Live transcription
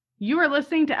You are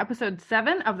listening to episode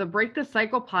 7 of the Break the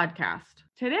Cycle podcast.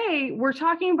 Today, we're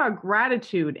talking about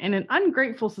gratitude in an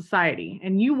ungrateful society,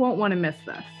 and you won't want to miss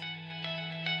this.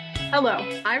 Hello,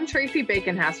 I'm Tracy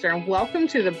Baconhaster, and welcome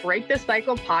to the Break the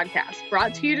Cycle podcast,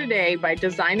 brought to you today by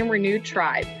Design and Renewed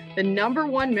Tribe, the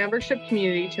 #1 membership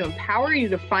community to empower you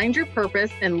to find your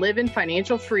purpose and live in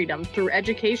financial freedom through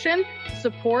education,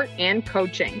 support, and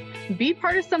coaching. Be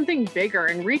part of something bigger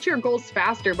and reach your goals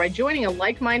faster by joining a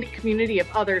like-minded community of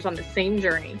others on the same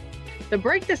journey. The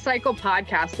Break the Cycle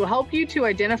podcast will help you to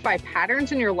identify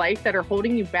patterns in your life that are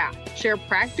holding you back, share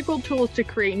practical tools to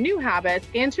create new habits,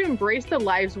 and to embrace the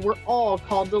lives we're all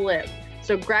called to live.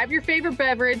 So grab your favorite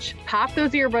beverage, pop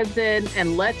those earbuds in,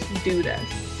 and let's do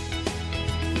this.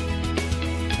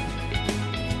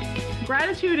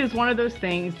 Gratitude is one of those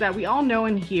things that we all know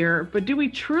and hear, but do we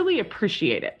truly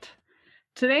appreciate it?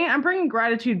 Today, I'm bringing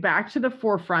gratitude back to the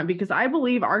forefront because I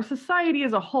believe our society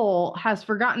as a whole has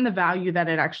forgotten the value that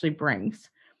it actually brings.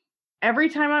 Every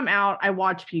time I'm out, I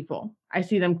watch people. I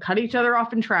see them cut each other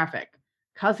off in traffic,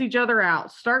 cuss each other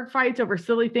out, start fights over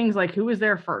silly things like who was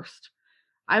there first.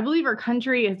 I believe our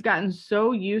country has gotten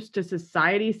so used to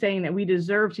society saying that we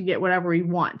deserve to get whatever we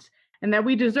want, and that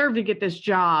we deserve to get this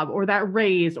job or that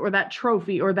raise or that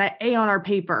trophy or that A on our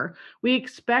paper. We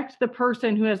expect the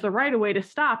person who has the right of way to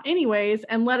stop anyways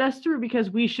and let us through because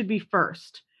we should be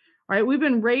first, right? We've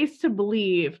been raised to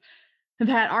believe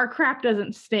that our crap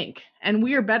doesn't stink and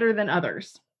we are better than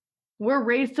others. We're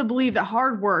raised to believe that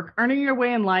hard work, earning your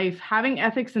way in life, having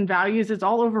ethics and values is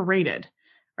all overrated,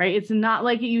 right? It's not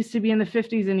like it used to be in the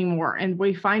 50s anymore. And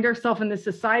we find ourselves in this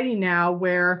society now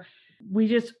where we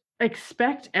just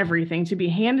expect everything to be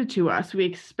handed to us. We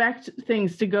expect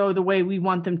things to go the way we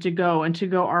want them to go and to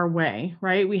go our way,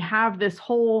 right? We have this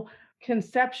whole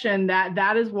conception that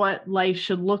that is what life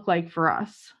should look like for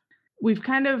us. We've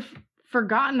kind of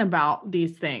forgotten about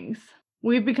these things.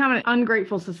 We've become an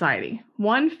ungrateful society,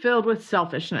 one filled with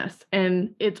selfishness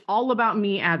and it's all about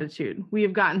me attitude. We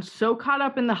have gotten so caught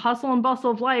up in the hustle and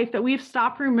bustle of life that we've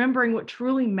stopped remembering what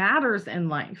truly matters in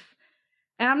life.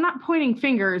 And I'm not pointing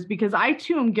fingers because I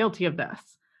too am guilty of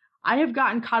this. I have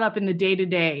gotten caught up in the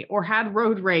day-to-day or had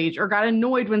road rage or got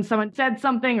annoyed when someone said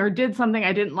something or did something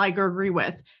I didn't like or agree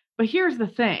with. But here's the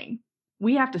thing.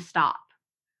 We have to stop.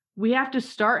 We have to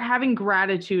start having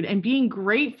gratitude and being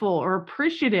grateful or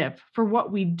appreciative for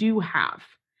what we do have.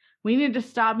 We need to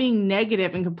stop being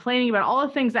negative and complaining about all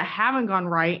the things that haven't gone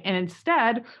right and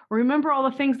instead remember all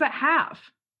the things that have.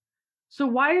 So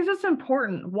why is this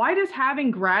important? Why does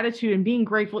having gratitude and being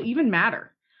grateful even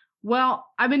matter? Well,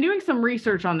 I've been doing some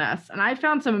research on this, and I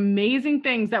found some amazing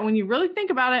things that when you really think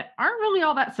about it, aren't really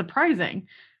all that surprising.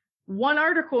 One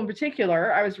article in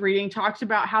particular I was reading talks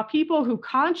about how people who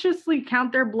consciously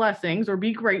count their blessings or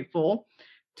be grateful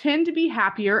tend to be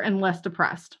happier and less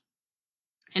depressed.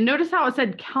 And notice how it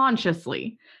said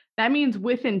consciously. That means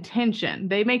with intention.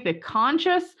 They make the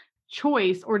conscious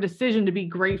choice or decision to be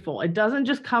grateful. It doesn't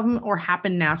just come or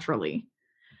happen naturally.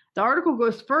 The article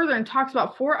goes further and talks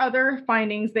about 4 other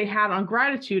findings they had on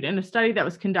gratitude in a study that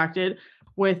was conducted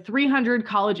with 300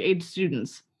 college-age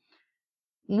students.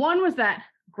 One was that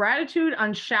gratitude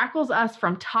unshackles us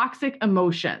from toxic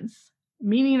emotions,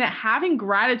 meaning that having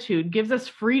gratitude gives us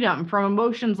freedom from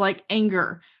emotions like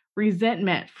anger,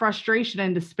 resentment, frustration,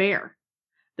 and despair.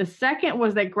 The second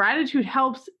was that gratitude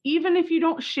helps even if you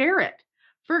don't share it.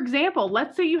 For example,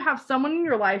 let's say you have someone in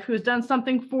your life who has done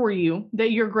something for you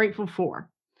that you're grateful for.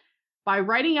 By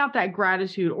writing out that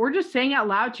gratitude or just saying out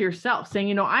loud to yourself,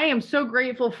 saying, I am so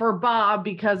grateful for Bob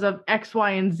because of X,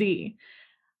 Y, and Z.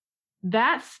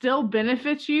 That still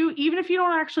benefits you, even if you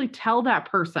don't actually tell that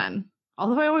person.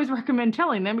 Although I always recommend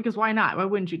telling them because why not? Why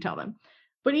wouldn't you tell them?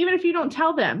 But even if you don't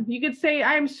tell them, you could say,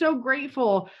 I am so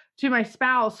grateful to my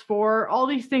spouse for all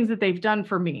these things that they've done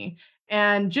for me.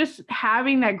 And just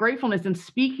having that gratefulness and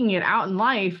speaking it out in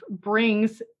life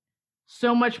brings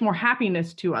so much more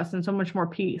happiness to us and so much more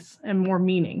peace and more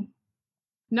meaning.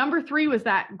 Number 3 was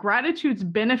that gratitude's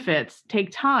benefits take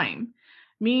time,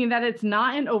 meaning that it's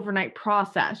not an overnight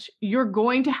process. You're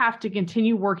going to have to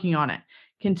continue working on it,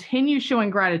 continue showing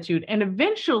gratitude, and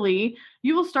eventually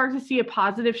you will start to see a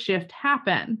positive shift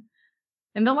happen.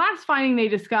 And the last finding they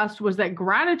discussed was that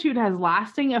gratitude has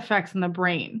lasting effects on the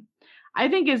brain. I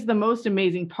think is the most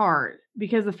amazing part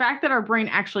because the fact that our brain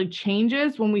actually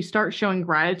changes when we start showing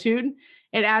gratitude,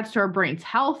 it adds to our brain's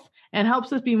health and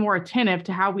helps us be more attentive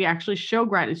to how we actually show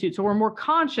gratitude. So we're more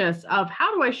conscious of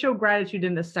how do I show gratitude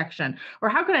in this section? Or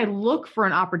how can I look for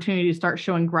an opportunity to start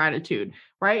showing gratitude,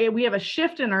 right? We have a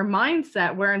shift in our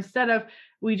mindset where instead of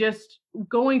we just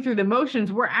going through the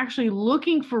motions. We're actually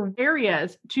looking for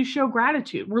areas to show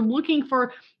gratitude. We're looking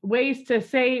for ways to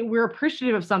say we're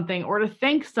appreciative of something, or to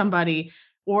thank somebody,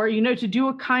 or, to do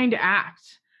a kind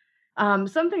act.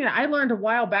 Something that I learned a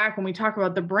while back when we talk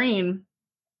about the brain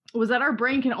was that our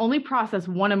brain can only process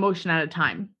one emotion at a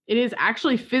time. It is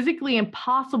actually physically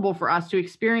impossible for us to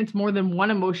experience more than one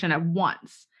emotion at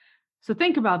once. So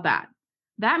think about that.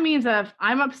 That means that if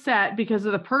I'm upset because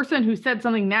of the person who said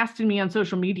something nasty to me on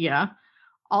social media,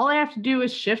 all I have to do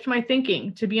is shift my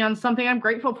thinking to be on something I'm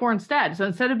grateful for instead. So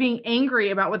instead of being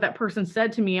angry about what that person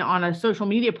said to me on a social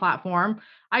media platform,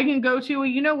 I can go to, well,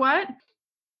 you know what?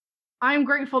 I'm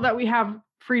grateful that we have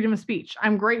freedom of speech.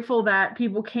 I'm grateful that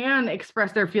people can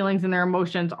express their feelings and their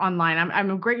emotions online.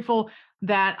 I'm grateful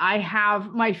that I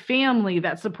have my family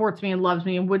that supports me and loves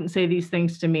me and wouldn't say these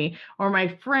things to me, or my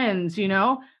friends.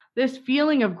 This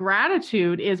feeling of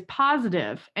gratitude is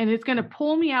positive, and it's going to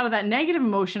pull me out of that negative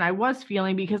emotion I was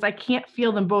feeling, because I can't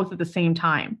feel them both at the same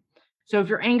time. So if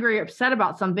you're angry or upset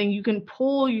about something, you can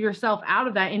pull yourself out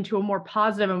of that into a more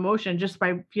positive emotion just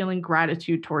by feeling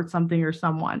gratitude towards something or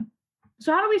someone.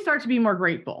 So how do we start to be more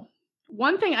grateful?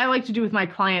 One thing I like to do with my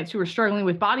clients who are struggling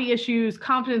with body issues,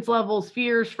 confidence levels,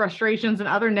 fears, frustrations, and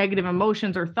other negative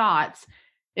emotions or thoughts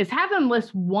is have them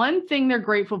list one thing they're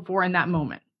grateful for in that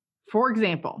moment. For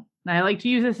example, and I like to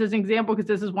use this as an example because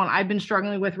this is one I've been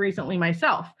struggling with recently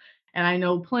myself. And I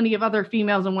know plenty of other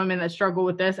females and women that struggle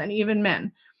with this, and even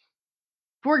men.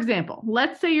 For example,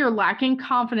 let's say you're lacking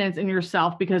confidence in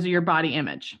yourself because of your body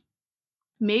image.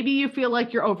 Maybe you feel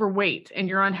like you're overweight and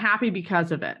you're unhappy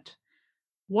because of it.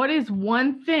 What is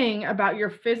one thing about your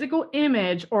physical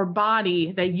image or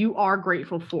body that you are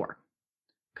grateful for?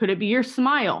 Could it be your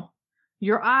smile,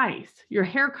 your eyes, your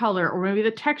hair color, or maybe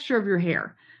the texture of your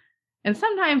hair? And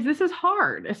sometimes this is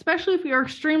hard, especially if we are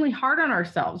extremely hard on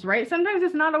ourselves, right? Sometimes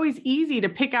it's not always easy to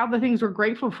pick out the things we're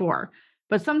grateful for,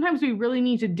 but sometimes we really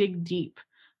need to dig deep.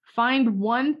 Find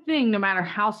one thing, no matter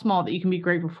how small, that you can be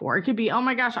grateful for. It could be, oh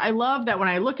my gosh, I love that when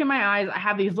I look in my eyes, I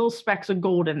have these little specks of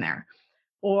gold in there.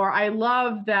 Or I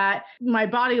love that my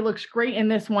body looks great in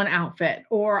this one outfit.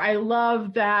 Or I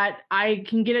love that I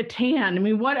can get a tan. I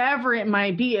mean, whatever it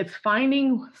might be, it's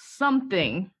finding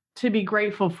something to be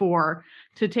grateful for,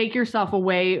 to take yourself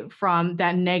away from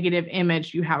that negative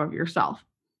image you have of yourself.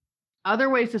 Other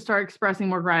ways to start expressing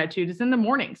more gratitude is in the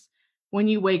mornings when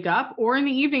you wake up, or in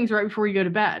the evenings right before you go to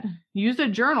bed. Use a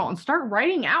journal and start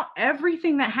writing out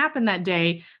everything that happened that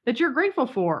day that you're grateful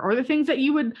for, or the things that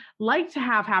you would like to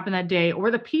have happen that day, or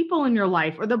the people in your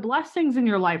life, or the blessings in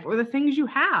your life, or the things you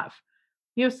have.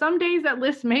 Some days that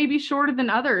list may be shorter than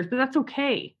others, but that's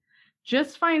okay.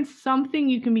 Just find something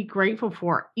you can be grateful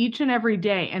for each and every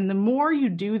day. And the more you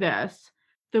do this,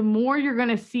 the more you're going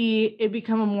to see it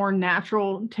become a more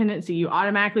natural tendency. You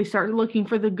automatically start looking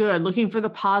for the good, looking for the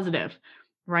positive,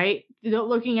 right?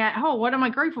 Looking at, oh, what am I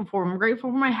grateful for? I'm grateful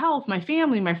for my health, my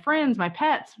family, my friends, my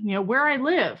pets, where I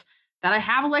live, that I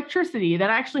have electricity, that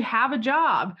I actually have a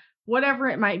job, whatever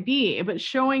it might be. But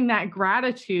showing that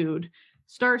gratitude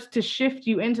starts to shift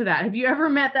you into that. Have you ever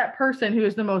met that person who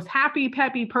is the most happy,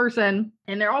 peppy person,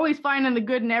 and they're always finding the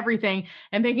good in everything,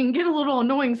 and they can get a little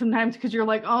annoying sometimes because you're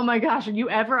like, oh my gosh, are you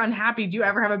ever unhappy? Do you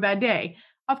ever have a bad day?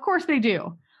 Of course they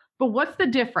do. But what's the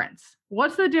difference?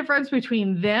 What's the difference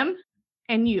between them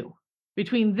and you?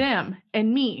 Between them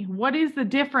and me? What is the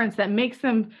difference that makes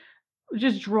them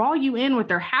just draw you in with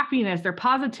their happiness, their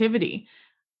positivity?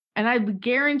 And I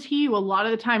guarantee you a lot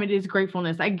of the time it is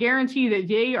gratefulness. I guarantee that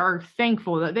they are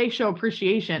thankful, that they show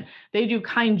appreciation. They do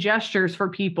kind gestures for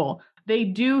people. They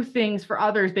do things for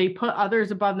others. They put others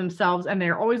above themselves, and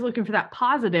they're always looking for that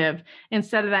positive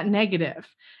instead of that negative.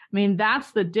 I mean,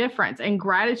 that's the difference. And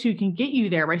gratitude can get you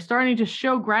there by starting to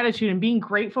show gratitude and being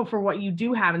grateful for what you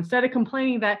do have, instead of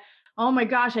complaining that, oh my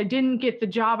gosh, I didn't get the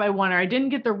job I wanted, or I didn't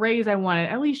get the raise I wanted.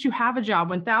 At least you have a job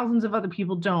when thousands of other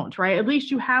people don't, right? At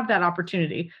least you have that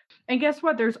opportunity. And guess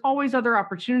what? There's always other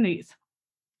opportunities.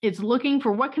 It's looking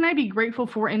for, what can I be grateful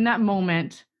for in that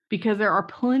moment? Because there are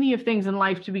plenty of things in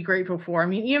life to be grateful for. I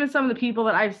mean, even some of the people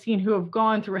that I've seen who have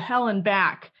gone through hell and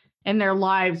back in their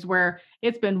lives, where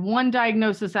it's been one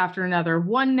diagnosis after another,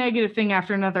 one negative thing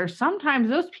after another, sometimes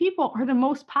those people are the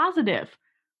most positive,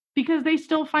 because they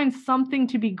still find something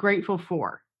to be grateful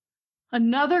for.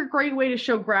 Another great way to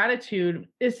show gratitude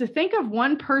is to think of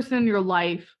one person in your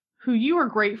life who you are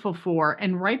grateful for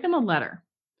and write them a letter.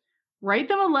 Write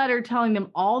them a letter telling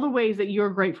them all the ways that you're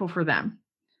grateful for them.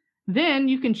 Then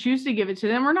you can choose to give it to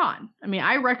them or not. I mean,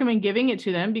 I recommend giving it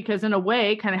to them because in a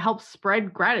way it kind of helps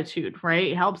spread gratitude,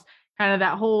 right? It helps kind of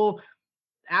that whole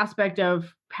aspect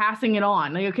of passing it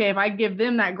on. Like, okay, if I give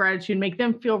them that gratitude, make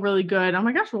them feel really good. Oh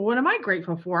my gosh, well, what am I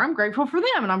grateful for? I'm grateful for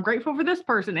them and I'm grateful for this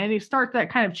person. And you start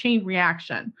that kind of chain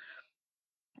reaction.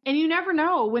 And you never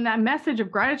know when that message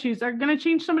of gratitude is going to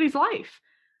change somebody's life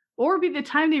or be the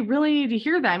time they really need to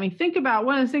hear that. I mean, think about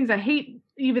one of the things I hate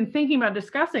even thinking about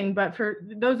discussing, but for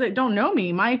those that don't know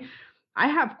me, I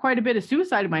have quite a bit of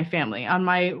suicide in my family. On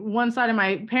my one side of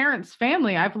my parents'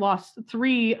 family, I've lost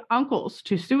 3 uncles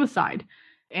to suicide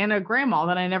and a grandma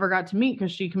that I never got to meet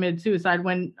because she committed suicide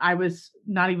when I was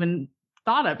not even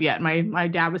thought of yet. My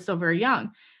dad was still very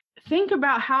young. Think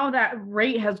about how that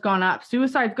rate has gone up.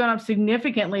 Suicide's gone up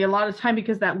significantly a lot of time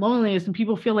because of that loneliness and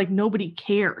people feel like nobody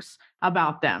cares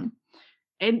about them.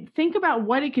 And think about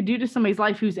what it could do to somebody's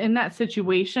life who's in that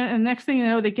situation. And next thing you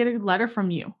know, they get a letter from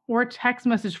you or a text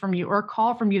message from you or a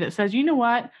call from you that says, you know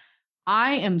what?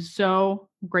 I am so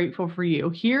grateful for you.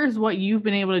 Here's what you've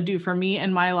been able to do for me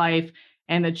in my life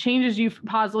and the changes you've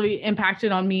positively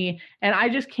impacted on me. And I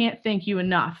just can't thank you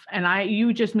enough. And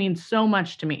you just mean so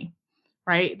much to me,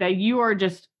 right? That you are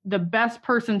just the best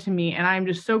person to me. And I'm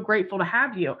just so grateful to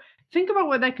have you. Think about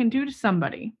what that can do to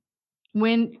somebody.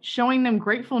 When showing them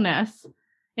gratefulness,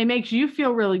 it makes you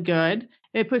feel really good.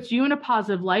 It puts you in a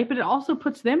positive light, but it also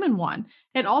puts them in one.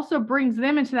 It also brings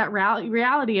them into that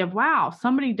reality of, wow,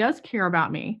 somebody does care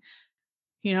about me.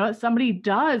 You know, somebody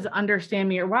does understand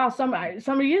me, or wow,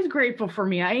 somebody is grateful for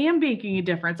me. I am making a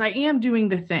difference. I am doing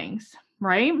the things,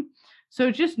 right? So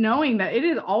just knowing that it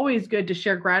is always good to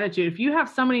share gratitude. If you have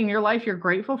somebody in your life you're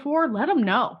grateful for, let them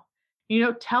know. You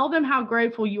know, tell them how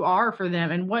grateful you are for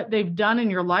them and what they've done in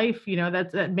your life, you know,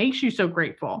 that makes you so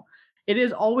grateful. It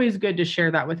is always good to share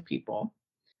that with people.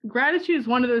 Gratitude is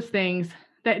one of those things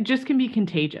that just can be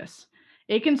contagious.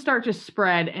 It can start to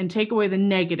spread and take away the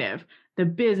negative, the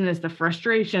business, the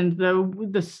frustrations,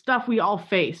 the stuff we all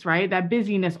face, right? That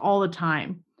busyness all the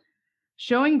time.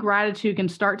 Showing gratitude can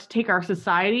start to take our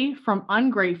society from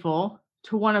ungrateful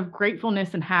to one of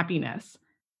gratefulness and happiness.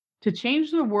 To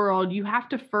change the world, you have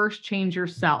to first change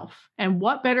yourself. And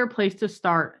what better place to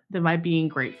start than by being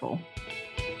grateful?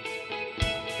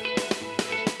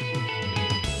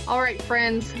 All right,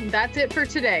 friends, that's it for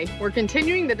today. We're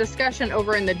continuing the discussion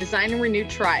over in the Design and Renew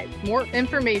tribe. More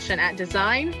information at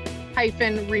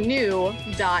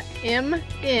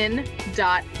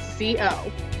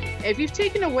design-renew.mn.co. If you've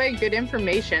taken away good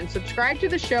information, subscribe to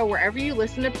the show wherever you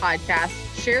listen to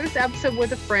podcasts, share this episode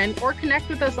with a friend, or connect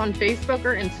with us on Facebook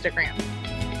or Instagram.